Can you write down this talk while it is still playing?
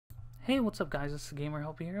Hey, what's up guys, it's the Gamer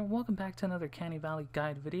Helper here, and welcome back to another Canny Valley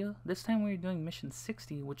guide video. This time we're doing mission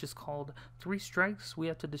 60, which is called 3 strikes. We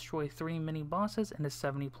have to destroy 3 mini bosses in a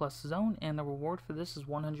 70+ zone, and the reward for this is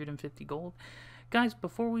 150 gold. Guys,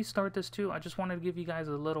 before we start this too, I just wanted to give you guys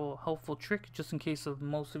a little helpful trick, just in case of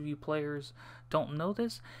most of you players don't know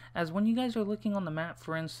this. As when you guys are looking on the map,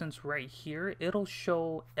 for instance right here, it'll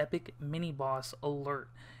show epic mini boss alert.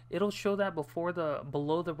 It'll show that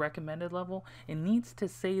below the recommended level. It needs to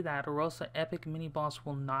say that, or else an epic mini boss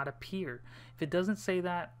will not appear. If it doesn't say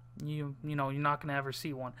that, you know you're not gonna ever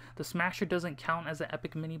see one. The Smasher doesn't count as an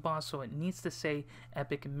epic mini boss, so it needs to say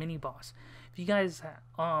epic mini boss. If you guys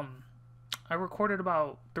I recorded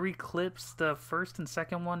about 3 clips. The first and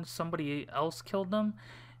second one, somebody else killed them.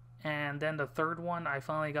 And then the third one, I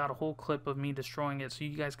finally got a whole clip of me destroying it, so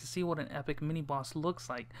you guys can see what an epic mini boss looks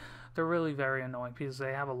like. They're really very annoying because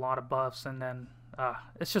they have a lot of buffs, and then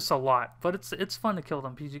it's just a lot. But it's fun to kill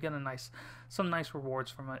them because you get some nice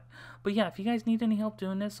rewards from it. But yeah, if you guys need any help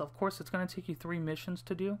doing this, of course it's going to take you 3 missions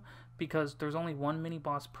to do, because there's only 1 mini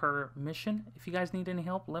boss per mission. If you guys need any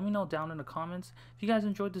help, let me know down in the comments. If you guys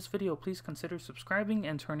enjoyed this video, please consider subscribing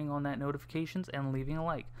and turning on that notifications and leaving a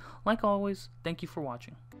like. Like always, thank you for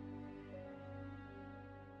watching.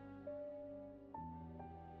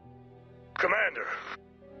 Commander,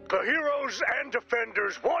 the heroes and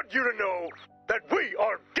defenders want you to know that we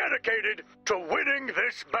are dedicated to winning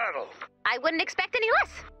this battle. I wouldn't expect any less.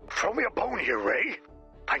 Throw me a bone here, Ray.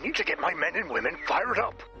 I need to get my men and women fired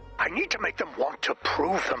up. I need to make them want to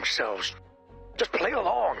prove themselves. Just play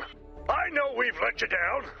along. I know we've let you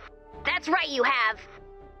down. That's right, you have.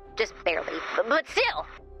 Just barely, but still.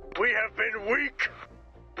 We have been weak.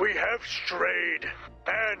 We have strayed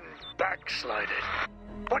and backslided.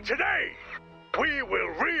 But today, we will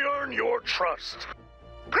re-earn your trust.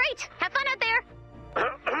 Great! Have fun out there!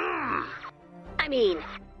 I mean,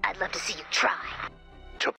 I'd love to see you try.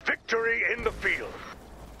 To victory in the field.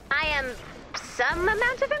 I am some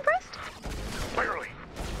amount of impressed? Barely.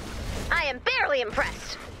 I am barely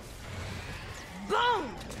impressed.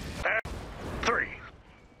 Boom! And 3.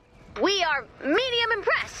 We are medium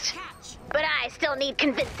impressed. But I still need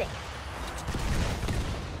convincing.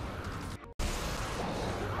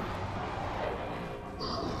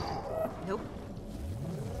 Nope.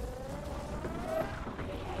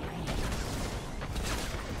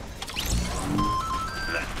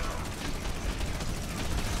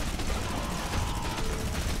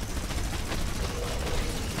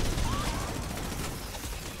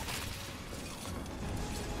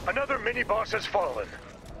 Another mini-boss has fallen.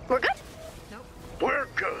 We're good? Nope. We're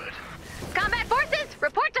good. Combat forces,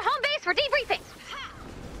 report to home base for debriefing.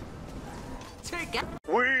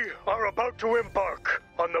 We are about to embark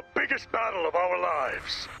on the biggest battle of our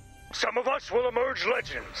lives. Some of us will emerge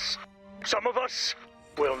legends. Some of us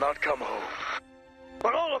will not come home.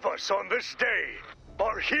 But all of us on this day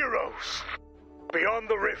are heroes. Beyond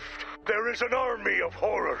the rift, there is an army of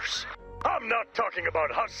horrors. I'm not talking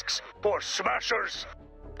about husks or smashers.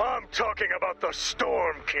 I'm talking about the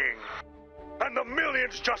Storm King. And the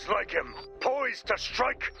millions just like him, poised to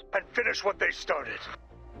strike and finish what they started.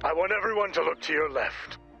 I want everyone to look to your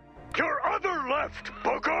left. Your other left,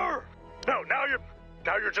 Booker! No, now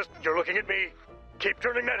you're looking at me. Keep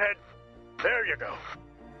turning that head. There you go.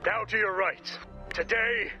 Now to your right.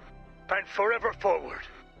 Today and forever forward.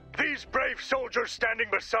 These brave soldiers standing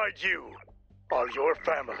beside you are your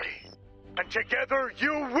family. And together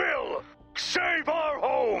you will save our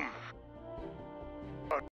home!